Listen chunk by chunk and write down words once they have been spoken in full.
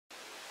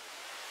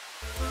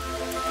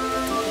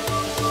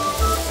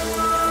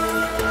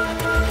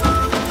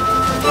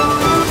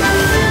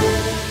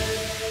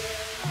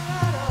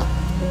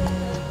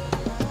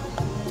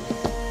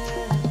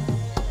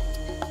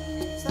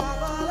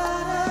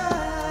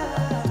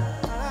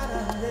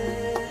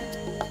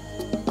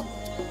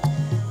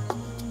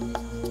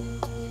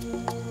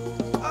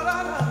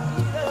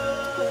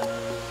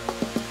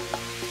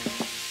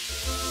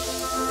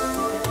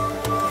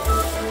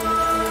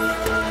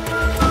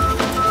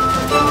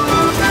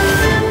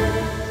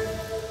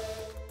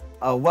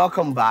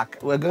welcome back.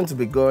 We're going to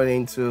be going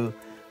into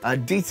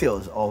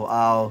details of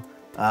how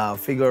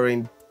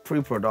Figurine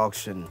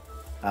pre-production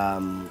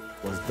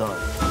was done.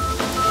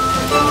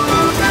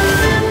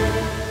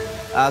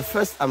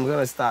 First, I'm going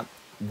to start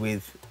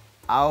with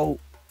how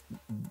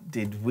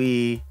did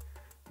we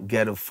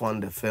get to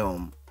fund the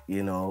film,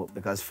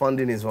 because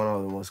funding is one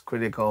of the most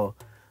critical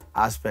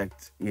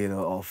aspects,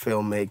 of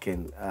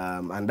filmmaking.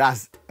 And I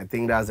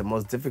think that's the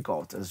most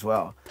difficult as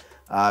well,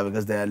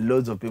 because there are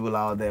loads of people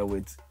out there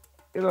with,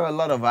 a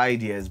lot of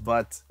ideas,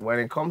 but when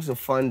it comes to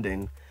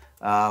funding,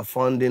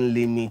 funding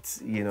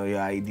limits, your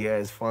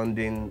ideas,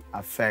 funding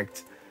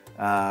affect,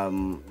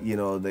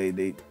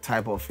 the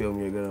type of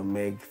film you're going to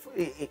make.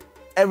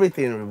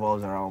 Everything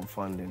revolves around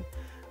funding.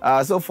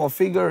 So for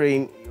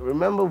Figurine,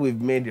 remember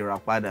we've made the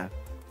Rapada.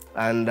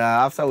 And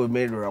after we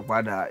made the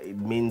Rapada, it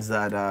means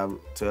that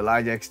to a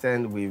large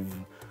extent, we've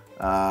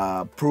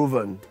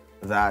proven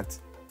that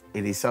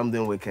it is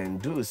something we can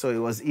do. So it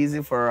was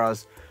easy for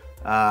us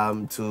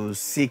to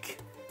seek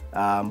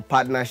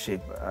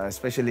partnership,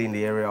 especially in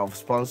the area of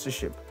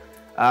sponsorship.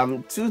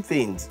 Two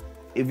things.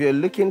 If you're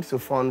looking to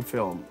fund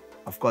film,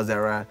 of course,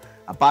 there are,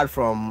 apart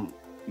from,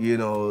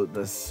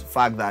 the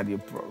fact that you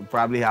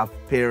probably have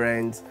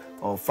parents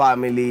or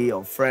family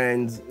or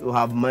friends who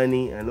have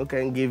money and who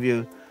can give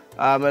you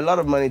a lot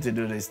of money to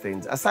do these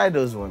things. Aside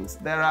those ones,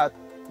 there are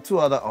two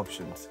other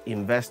options: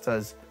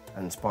 investors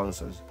and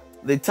sponsors.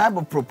 The type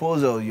of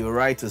proposal you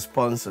write to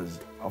sponsors,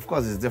 of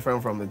course, is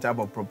different from the type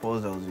of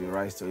proposals you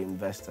write to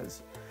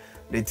investors.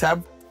 The type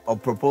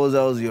of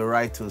proposals you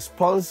write to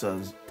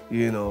sponsors,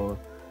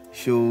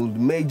 should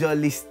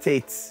majorly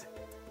state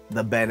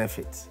the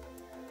benefits.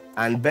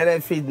 And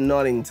benefit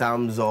not in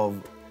terms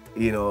of,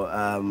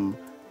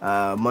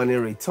 money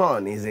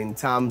return, is in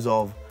terms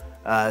of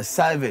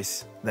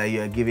service that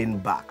you're giving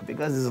back,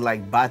 because it's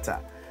like barter.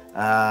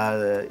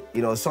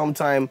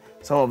 Sometimes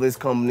some of these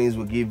companies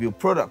will give you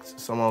products.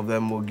 Some of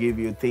them will give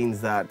you things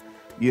that,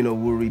 will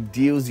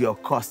reduce your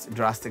cost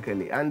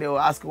drastically. And they will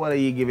ask, what are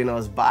you giving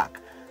us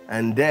back?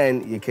 And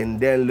then you can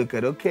then look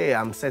at, okay,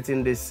 I'm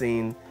setting this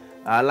scene.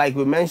 Like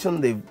we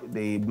mentioned,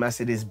 the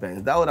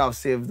Mercedes-Benz, that would have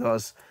saved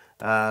us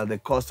the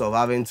cost of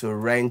having to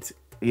rent,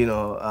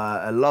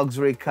 a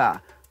luxury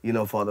car,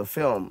 for the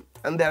film.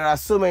 And there are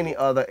so many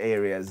other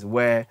areas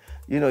where,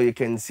 you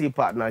can see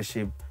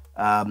partnership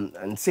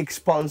and seek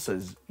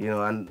sponsors,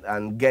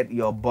 and get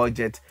your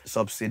budget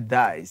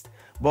subsidized.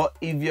 But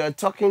if you're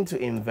talking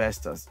to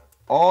investors,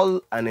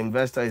 all an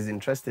investor is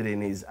interested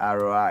in is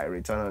ROI,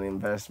 return on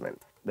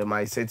investment. They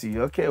might say to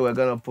you, okay, we're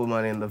going to put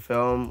money in the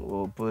film,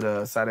 we'll put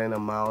a certain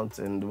amount,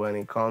 and when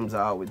it comes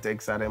out, we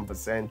take certain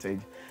percentage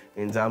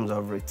in terms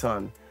of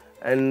return.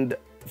 And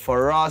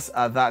for us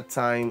at that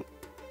time,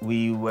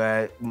 we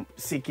were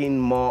seeking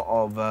more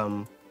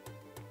of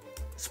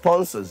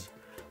sponsors.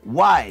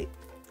 Why?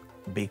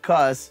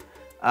 Because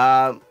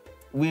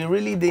we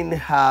really didn't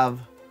have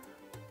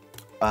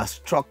a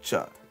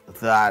structure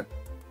that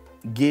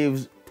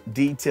gives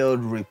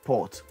detailed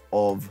report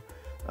of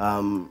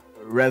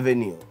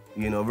revenue,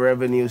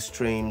 revenue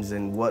streams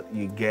and what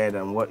you get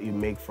and what you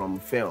make from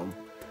film.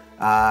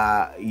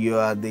 You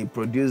are the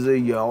producer,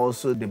 you're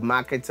also the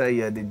marketer,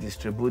 you're the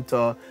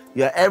distributor,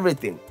 you're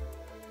everything.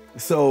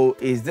 So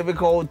it's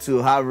difficult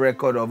to have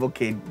record of,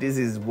 okay, this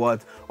is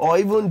what, or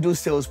even do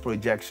sales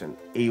projection.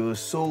 It was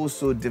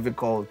so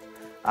difficult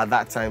at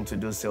that time to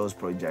do sales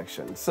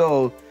projection.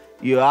 So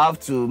you have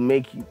to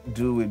make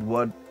do with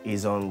what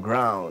is on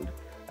ground.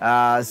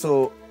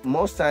 So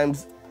most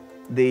times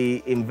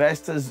the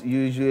investors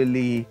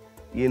usually,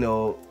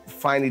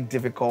 find it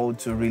difficult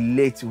to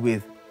relate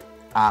with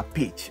our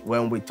pitch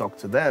when we talk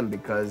to them,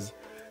 because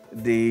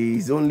there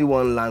is only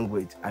one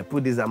language. I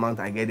put this amount,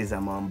 I get this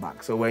amount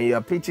back. So when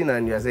you're pitching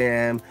and you're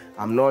saying,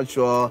 I'm not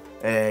sure,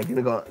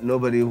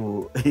 nobody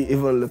will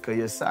even look at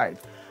your side.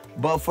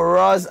 But for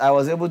us, I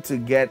was able to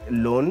get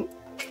loan.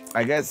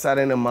 I get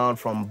certain amount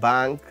from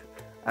bank.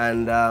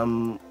 And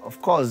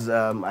of course,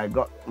 I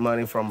got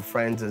money from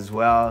friends as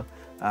well.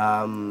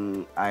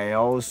 I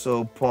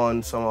also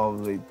pawned some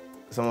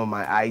of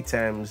my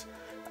items,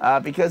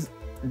 because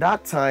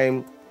that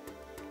time,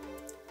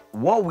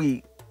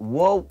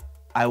 what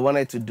I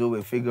wanted to do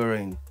with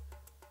Figurine,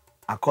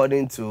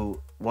 according to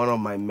one of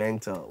my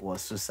mentors,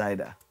 was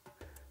suicidal.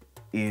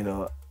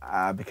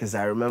 Because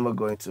I remember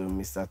going to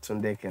Mr.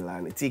 Tunde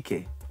Kelani,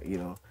 TK,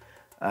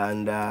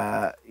 and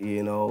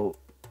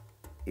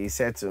he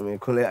said to me,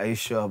 Kule, are you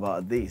sure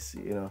about this?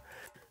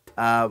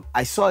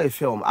 I saw a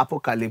film,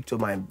 Apocalypto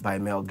by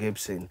Mel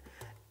Gibson,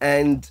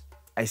 and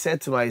I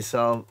said to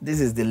myself, this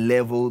is the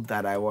level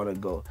that I want to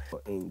go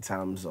in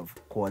terms of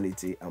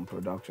quality and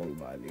production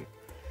value.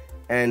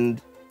 And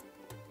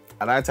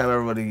at that time,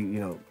 everybody,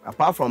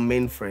 apart from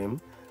mainframe,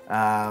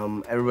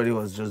 everybody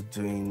was just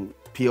doing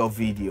pure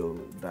video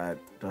that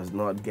does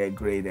not get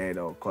graded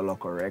or color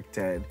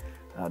corrected.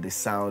 The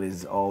sound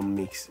is all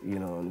mixed,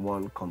 on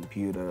one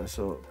computer.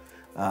 So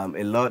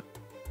a lot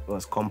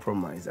was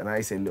compromised. And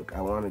I said, look, I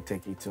want to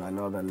take it to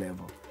another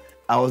level.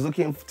 I was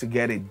looking to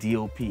get a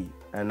DOP,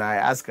 and I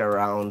asked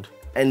around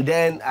And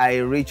then I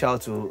reached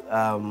out to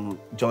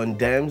John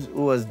Dems,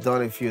 who has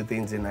done a few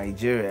things in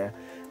Nigeria.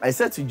 I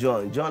said to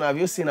John, have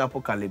you seen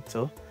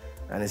Apocalypto?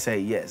 And he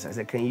said, yes. I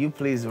said, can you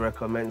please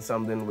recommend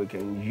something we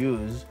can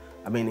use,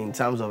 I mean, in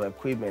terms of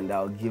equipment that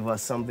will give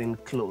us something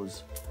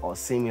close or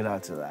similar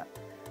to that?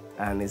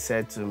 And he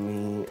said to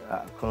me,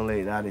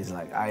 Conley, that is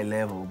like eye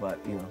level, but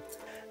you know.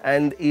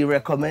 And he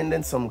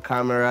recommended some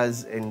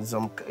cameras and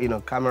some, you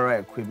know, camera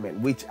equipment,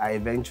 which I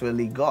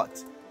eventually got.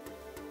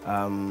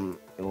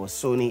 It was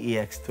Sony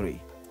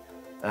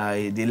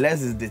EX3. The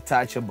lens is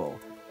detachable,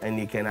 and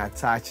you can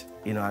attach,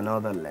 you know,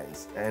 another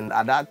lens. And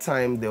at that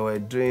time, they were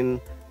doing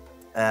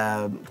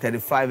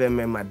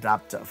 35mm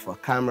adapter for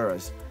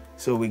cameras.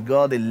 So we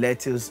got the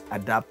lettuce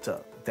adapter,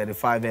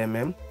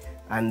 35mm,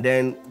 and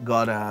then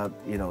got a,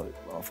 you know,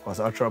 of course,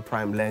 ultra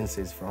prime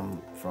lenses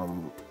from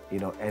you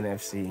know,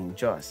 NFC in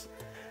Jos.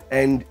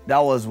 And that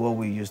was what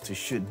we used to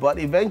shoot. But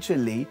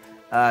eventually,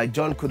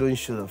 John couldn't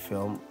shoot a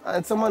film,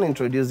 and someone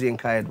introduced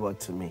Yinka Edward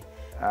to me.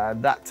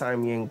 At that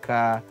time,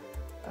 Yinka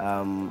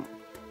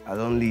had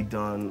only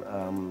done,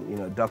 you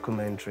know,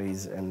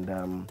 documentaries, and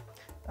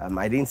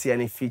I didn't see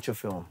any feature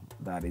film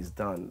that is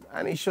done.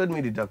 And he showed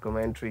me the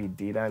documentary he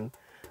did, and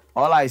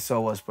all I saw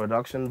was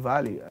production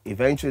value.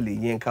 Eventually,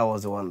 Yinka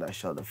was the one that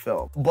shot the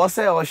film. Bose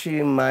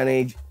Oshi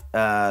managed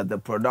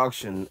the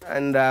production,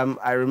 and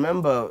I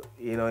remember,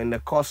 you know, in the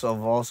course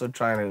of also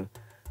trying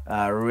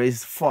to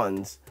raise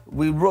funds,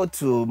 we wrote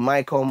to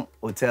Mycom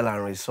Hotel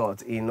and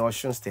Resort in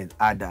Osun State,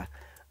 Ada.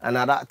 And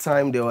at that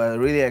time, they were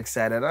really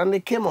excited, and they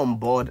came on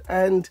board.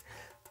 And,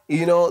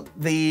 you know,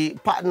 the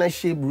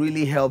partnership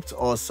really helped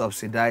us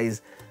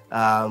subsidize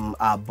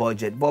our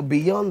budget. But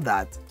beyond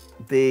that,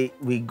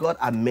 we got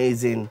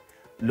amazing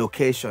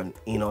location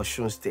in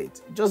Osun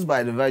State, just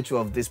by the virtue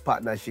of this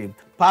partnership.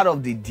 Part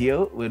of the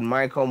deal with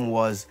Mycom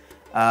was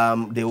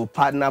they will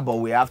partner, but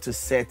we have to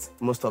set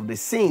most of the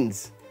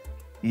scenes,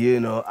 you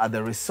know, at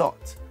the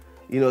resort.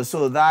 You know,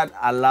 so that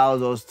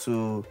allows us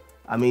to,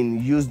 I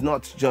mean, use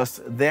not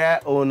just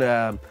their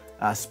own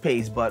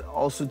space, but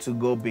also to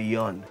go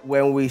beyond.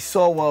 When we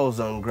saw what was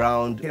on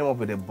ground, came up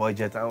with a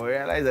budget, and we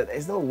realized that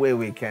there's no way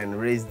we can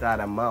raise that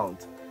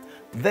amount.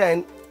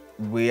 Then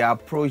we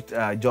approached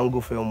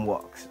Jungle Film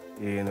Works,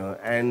 you know,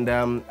 and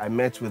I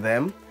met with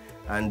them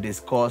and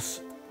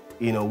discussed,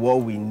 you know,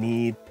 what we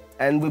need,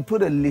 and we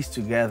put a list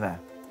together.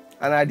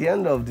 And at the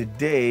end of the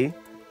day,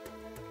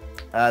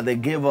 they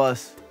gave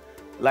us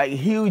like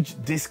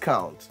huge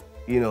discount,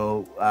 you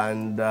know,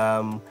 and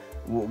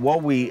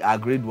what we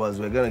agreed was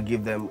we're going to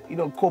give them, you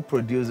know,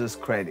 co-producers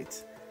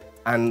credit.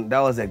 And that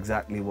was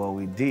exactly what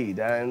we did.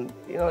 And,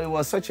 you know, it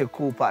was such a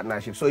cool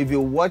partnership. So if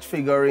you watch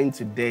Figurine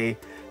today,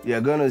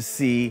 you're going to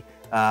see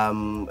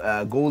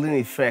Golden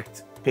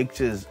Effect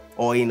Pictures,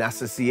 or in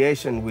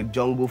association with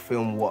Jungle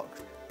Film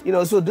Works. You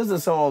know, so those are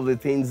some of the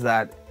things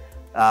that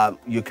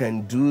you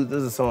can do.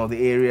 Those are some of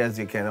the areas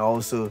you can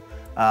also,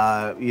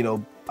 you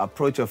know,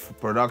 approach a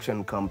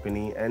production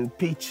company and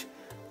pitch,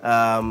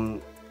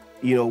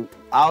 you know,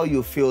 how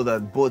you feel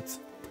that both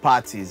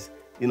parties,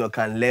 you know,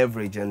 can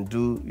leverage and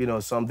do, you know,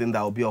 something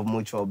that will be of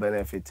mutual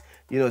benefit,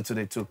 you know, to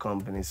the two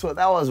companies. So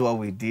that was what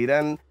we did,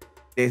 and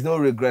there's no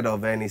regret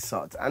of any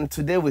sort. And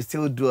today we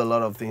still do a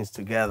lot of things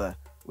together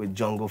with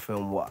Jungle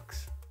Film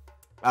Works.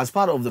 As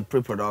part of the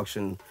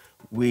pre-production,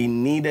 we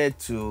needed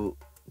to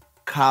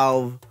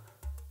carve,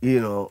 you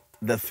know,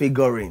 the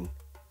figurine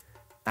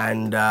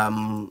and,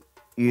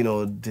 you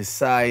know,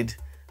 decide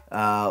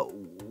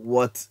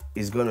what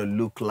it's going to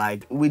look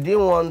like. We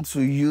didn't want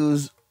to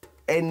use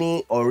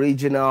any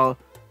original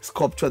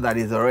sculpture that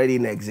is already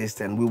in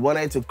existence. We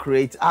wanted to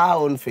create our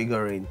own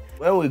figurine.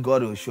 When we got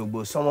to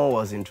Osogbo, someone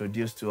was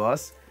introduced to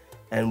us,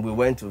 and we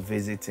went to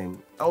visit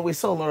him. And we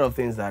saw a lot of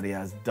things that he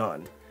has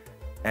done.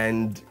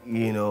 And,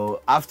 you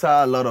know, after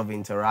a lot of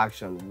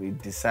interaction, we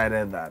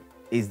decided that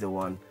he's the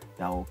one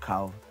that will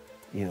carve,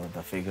 you know,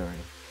 the figurine.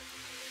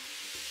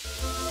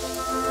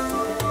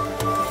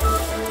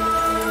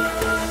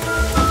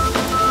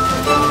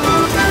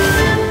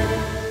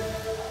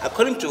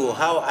 According to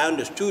how I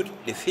understood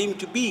the theme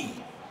to be,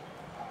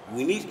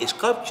 we need a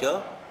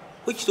sculpture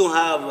which don't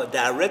have a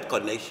direct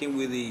connection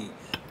with the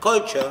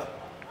culture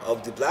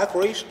of the black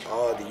race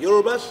or the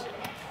Yorubas,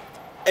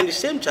 and at the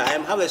same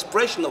time have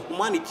expression of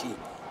humanity,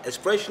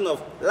 expression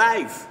of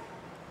life.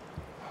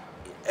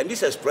 And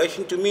this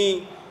expression, to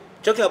me,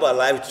 talking about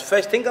life,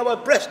 first think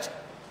about breast.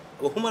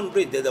 A human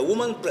breast, there's a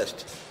woman's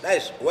breast. That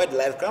is where the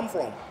life comes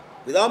from.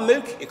 Without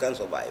milk, you can't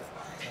survive.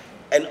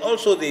 And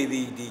also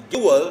the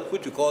jewel,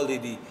 which we call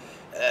the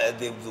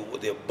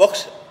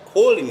box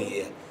hole in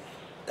here,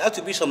 there has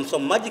to be some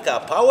magical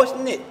powers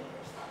in it.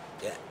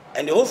 Yeah.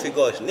 And the whole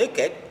figure is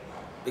naked,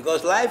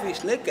 because life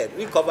is naked.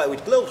 We cover it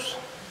with clothes.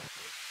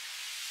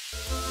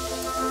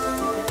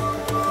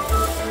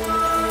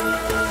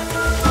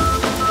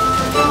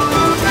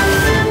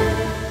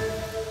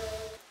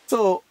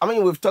 So, I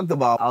mean, we've talked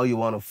about how you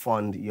want to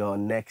fund your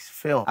next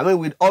film. I mean,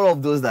 with all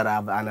of those that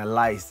I've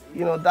analyzed,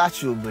 you know, that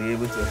should be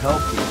able to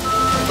help you.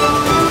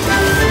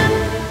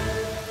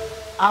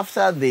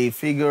 After the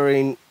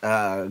figurine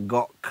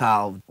got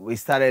carved, we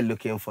started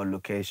looking for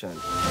location.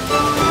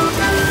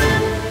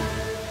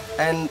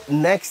 And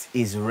next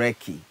is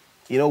recce.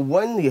 You know,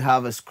 when you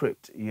have a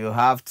script, you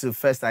have to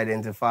first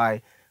identify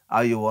how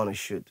you want to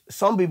shoot.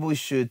 Some people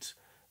shoot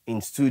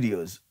in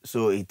studios,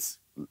 so it's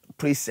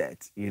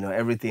preset. You know,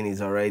 everything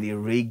is already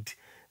rigged,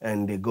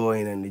 and they go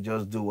in and they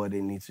just do what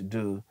they need to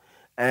do.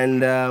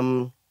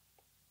 And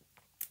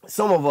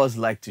some of us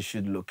like to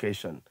shoot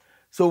location.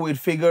 So with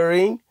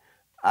Figurine,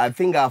 I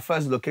think our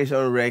first location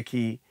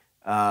recce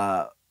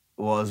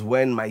was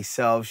when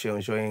myself, Sheon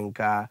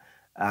Shoyinka,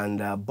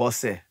 and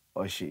Bosse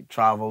Oshi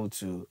traveled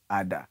to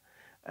Ada.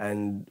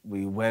 And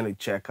we went to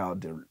check out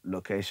the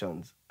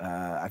locations.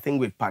 I think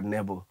with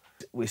Padnebo,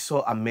 we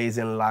saw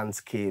amazing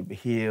landscape,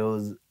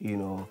 hills, you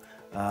know,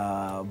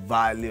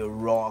 valley,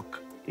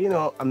 rock, you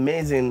know,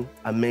 amazing,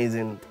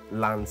 amazing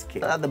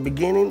landscape. At the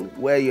beginning,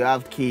 where you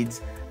have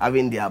kids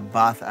having their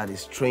bath at the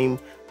stream,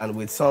 and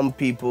with some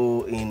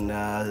people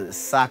in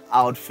sack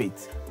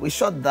outfits, we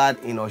shot that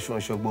in Osun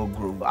Osogbo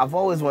Grove. I've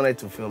always wanted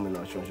to film in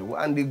Osun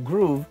Osogbo. And the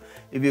Grove,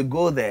 if you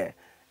go there,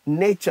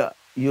 nature,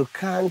 you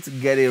can't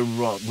get it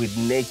wrong with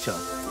nature.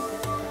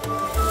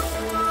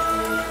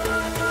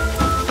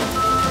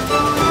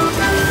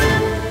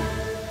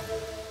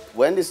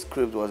 When the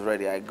script was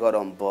ready, I got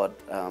on board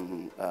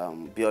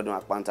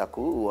Biodun Akpantaku,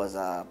 who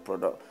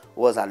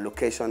was a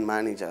location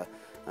manager,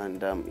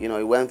 and you know,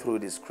 he went through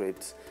the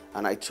script,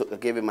 and I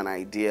gave him an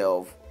idea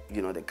of,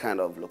 you know, the kind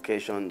of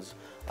locations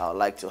I would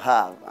like to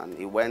have, and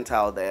he went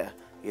out there,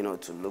 you know,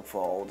 to look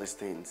for all these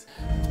things.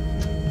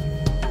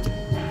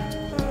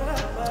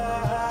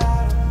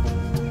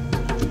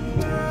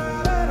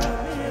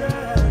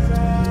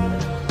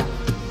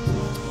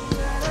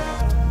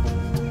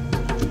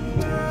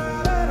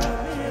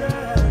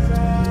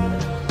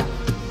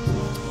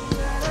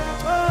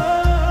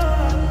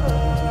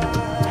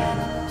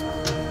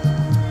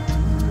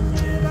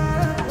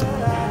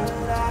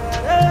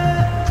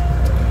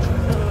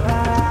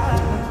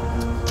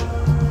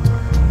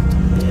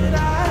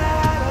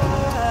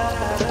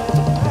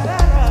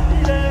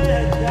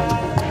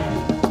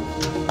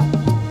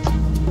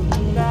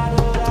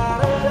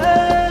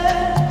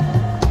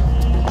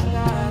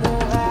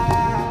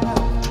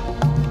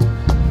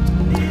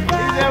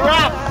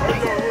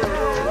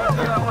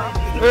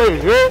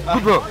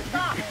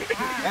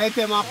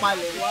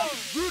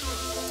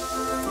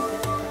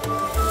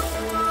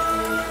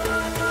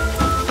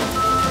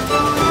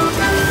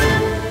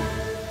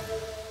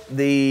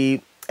 The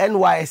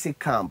NYSC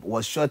camp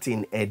was shot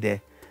in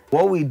Ede.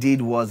 What we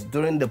did was,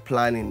 during the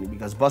planning,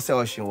 because Bosse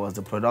Oshin was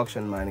the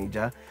production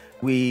manager,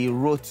 we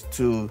wrote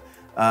to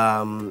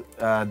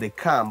the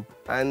camp,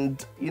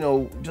 and, you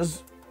know,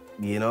 just,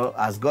 you know,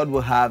 as God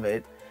will have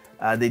it,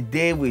 the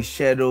day we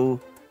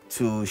scheduled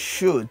to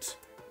shoot,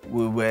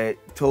 we were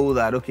told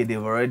that, okay,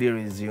 they've already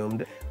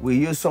resumed. We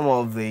used some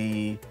of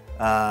the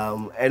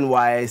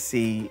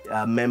NYSC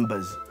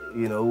members,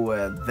 you know, who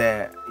were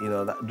there, you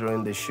know,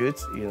 during the shoot,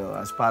 you know,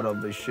 as part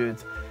of the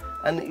shoot.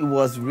 And it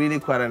was really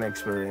quite an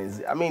experience.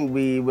 I mean,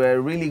 we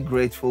were really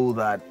grateful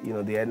that, you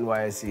know, the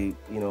NYSC,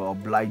 you know,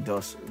 obliged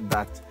us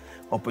that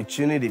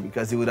opportunity,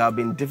 because it would have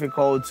been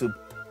difficult to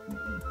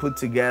put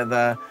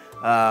together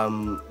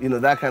you know,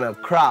 that kind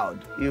of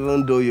crowd,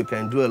 even though you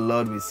can do a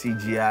lot with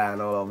CGI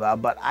and all of that.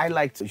 But I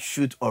like to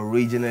shoot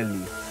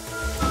originally.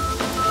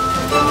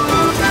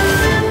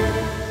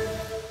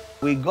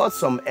 We got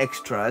some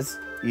extras,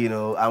 you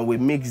know, and we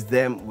mixed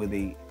them with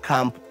the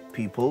camp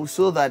people,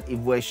 so that if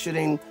we're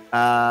shooting,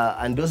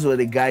 and those were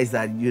the guys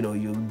that, you know,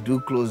 you do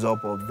close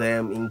up of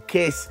them in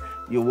case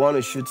you want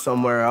to shoot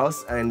somewhere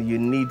else and you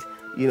need,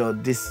 you know,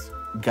 these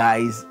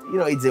guys. You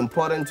know, it's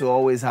important to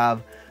always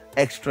have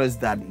extras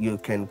that you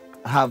can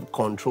have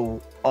control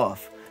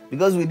of,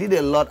 because we did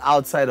a lot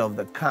outside of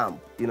the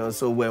camp, you know,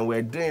 so when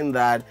we're doing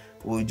that,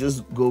 we'll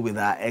just go with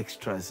our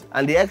extras.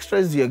 And the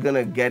extras you're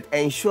gonna get,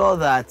 ensure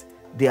that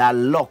they are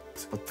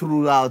locked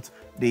throughout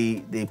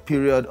the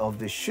period of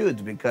the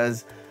shoot,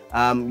 because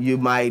you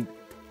might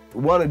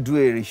want to do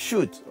a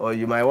reshoot, or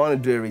you might want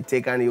to do a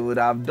retake, and you would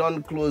have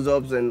done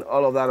close-ups and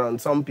all of that on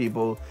some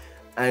people,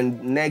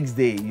 and next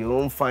day you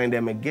won't find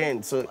them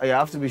again. So you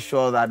have to be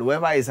sure that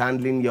whoever is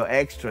handling your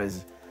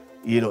extras,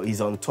 you know, is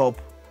on top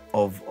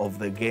of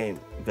the game,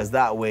 because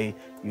that way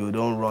you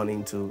don't run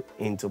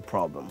into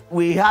problem.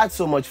 We had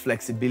so much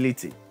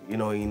flexibility, you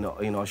know, in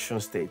Osun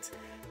State.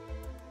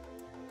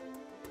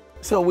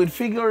 So with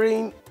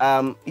Figurine,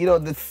 you know,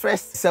 the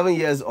first 7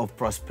 years of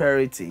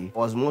prosperity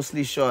was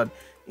mostly shot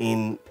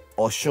in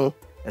Osun,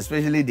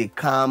 especially the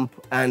camp,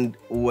 and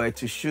we were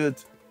to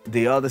shoot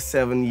the other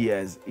 7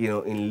 years, you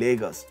know, in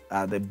Lagos,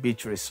 the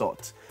beach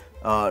resort.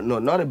 No,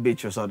 not a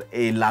beach resort,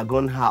 a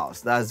lagoon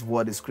house. That's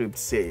what the script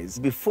says.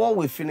 Before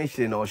we finished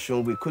in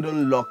Osun, we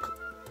couldn't lock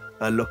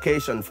a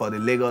location for the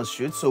Lagos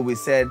shoot, so we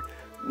said,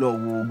 no,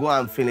 we'll go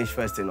and finish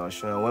first in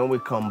Osun, and when we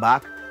come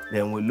back,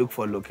 then we'll look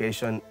for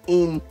location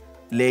in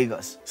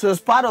Lagos. So as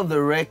part of the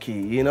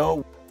recce, you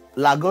know,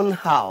 lagoon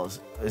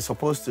house is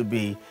supposed to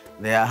be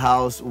their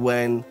house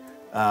when,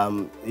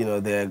 you know,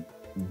 they're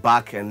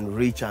back and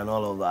reach and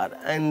all of that.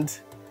 And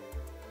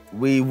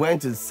we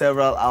went to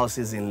several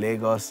houses in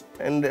Lagos,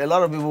 and a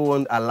lot of people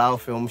won't allow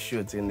film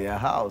shoots in their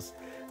house,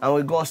 and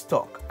we got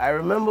stuck. I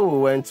remember we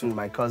went to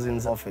my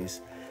cousin's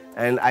office,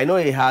 and I know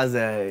he has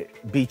a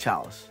beach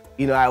house.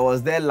 You know, I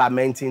was there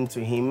lamenting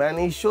to him, and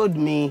he showed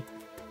me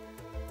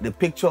the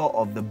picture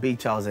of the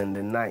beach house in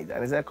the night.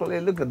 And he said,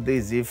 "Kole, look at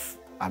this. If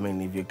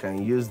you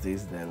can use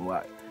this, then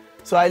why?"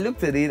 So I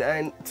looked at it,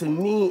 and to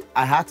me,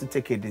 I had to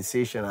take a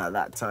decision at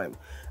that time.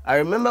 I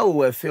remember we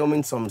were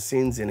filming some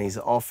scenes in his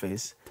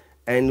office,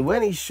 and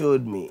when he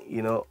showed me,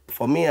 you know,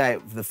 for me,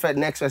 the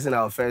next person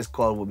I would first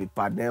call would be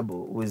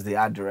Padnebo, who is the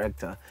art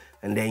director,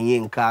 and then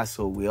Yinka,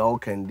 so we all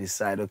can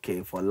decide,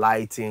 okay, for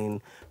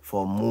lighting,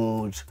 for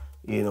mood,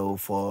 you know,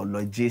 for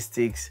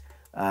logistics,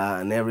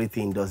 and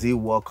everything, does it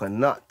work or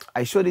not?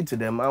 I showed it to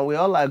them, and we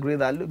all agreed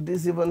that, look,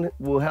 this even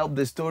will help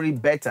the story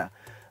better,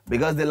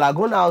 because the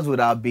Lagoon House would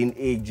have been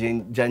a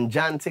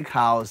gigantic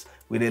house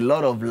with a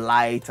lot of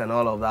light and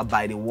all of that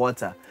by the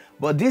water.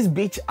 But this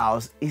beach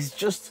house is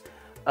just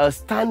a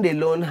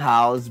standalone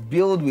house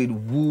built with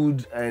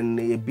wood and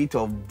a bit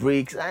of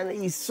bricks, and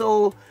it's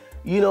so,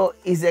 you know,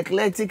 it's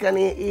eclectic, and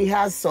it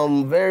has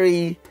some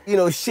very, you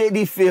know,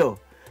 shady feel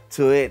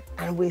to it.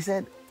 And we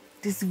said,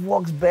 this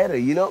works better,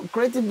 you know?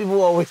 Creative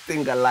people always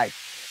think alike.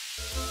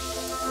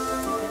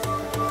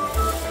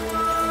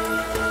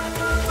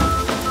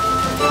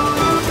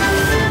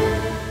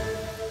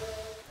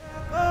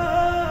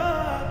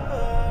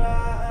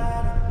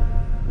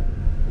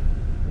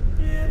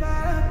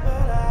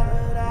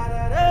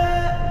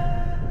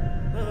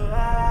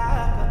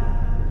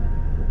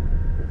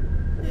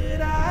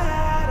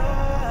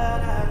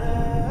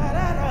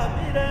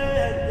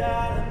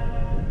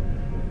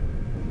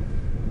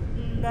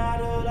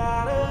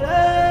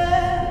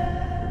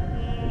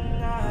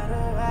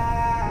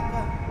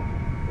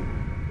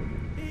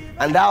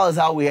 And that was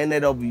how we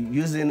ended up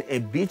using a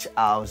beach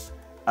house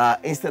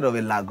instead of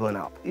a lagoon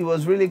house. It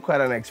was really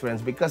quite an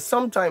experience, because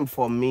sometimes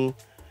for me,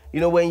 you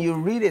know, when you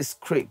read a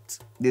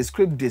script, the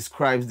script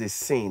describes the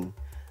scene.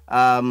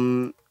 A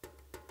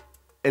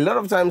lot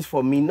of times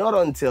for me, not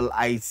until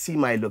I see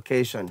my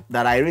location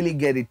that I really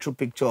get a true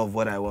picture of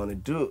what I want to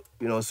do.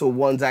 You know, so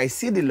once I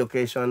see the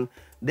location,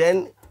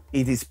 then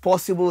it is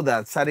possible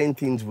that certain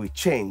things will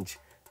change,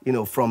 you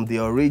know, from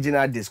the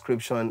original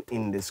description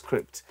in the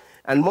script.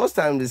 And most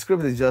times the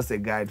script is just a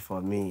guide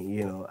for me,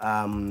 you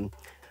know.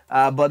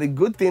 But the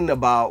good thing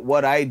about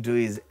what I do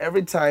is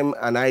every time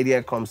an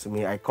idea comes to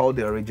me, I call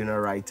the original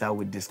writer,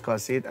 we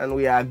discuss it, and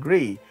we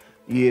agree,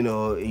 you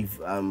know, if,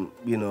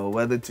 you know,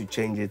 whether to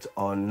change it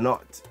or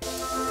not.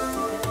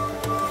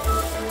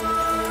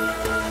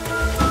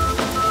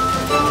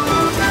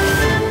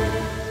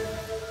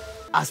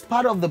 As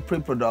part of the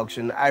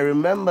pre-production, I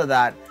remember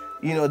that,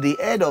 you know, the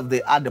head of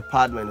the art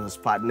department was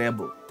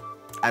Padnebo.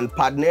 And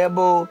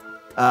Padnebo,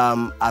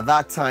 at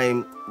that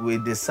time, we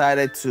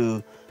decided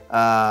to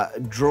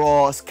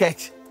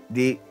sketch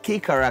the key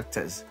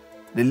characters,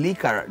 the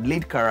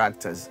lead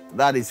characters.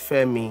 That is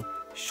Femi,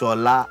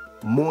 Shola,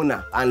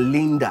 Mona, and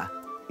Linda.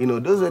 You know,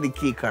 those are the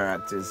key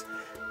characters.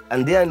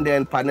 And then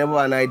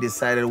Padnebo and I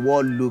decided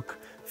what look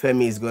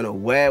Femi is going to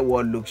wear,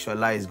 what look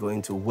Shola is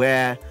going to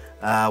wear,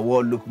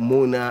 what look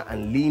Mona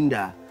and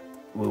Linda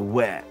will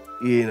wear,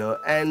 you know.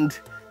 And,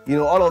 you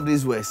know, all of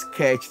these were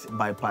sketched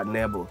by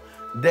Padnebo.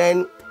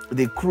 Then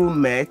the crew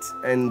met,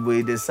 and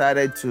we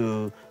decided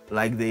to,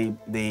 like,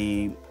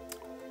 I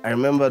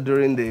remember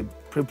during the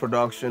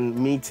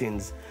pre-production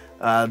meetings,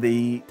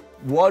 the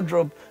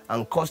wardrobe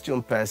and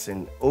costume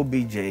person,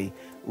 OBJ,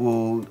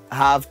 will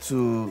have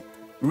to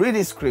read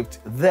the script,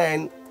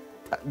 then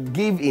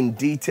give in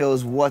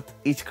details what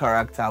each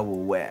character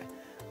will wear.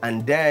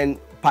 And then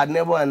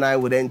Padnebo and I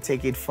would then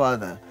take it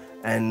further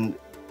and,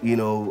 you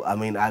know,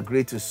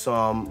 agree to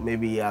some,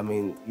 maybe,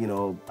 you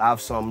know, have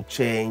some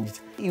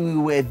changed. We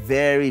were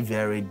very,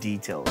 very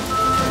detailed.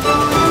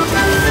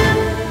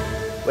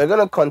 We're going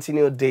to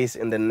continue this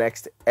in the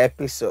next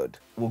episode.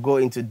 We'll go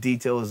into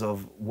details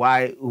of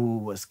why who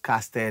was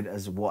casted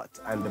as what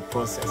and the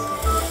process.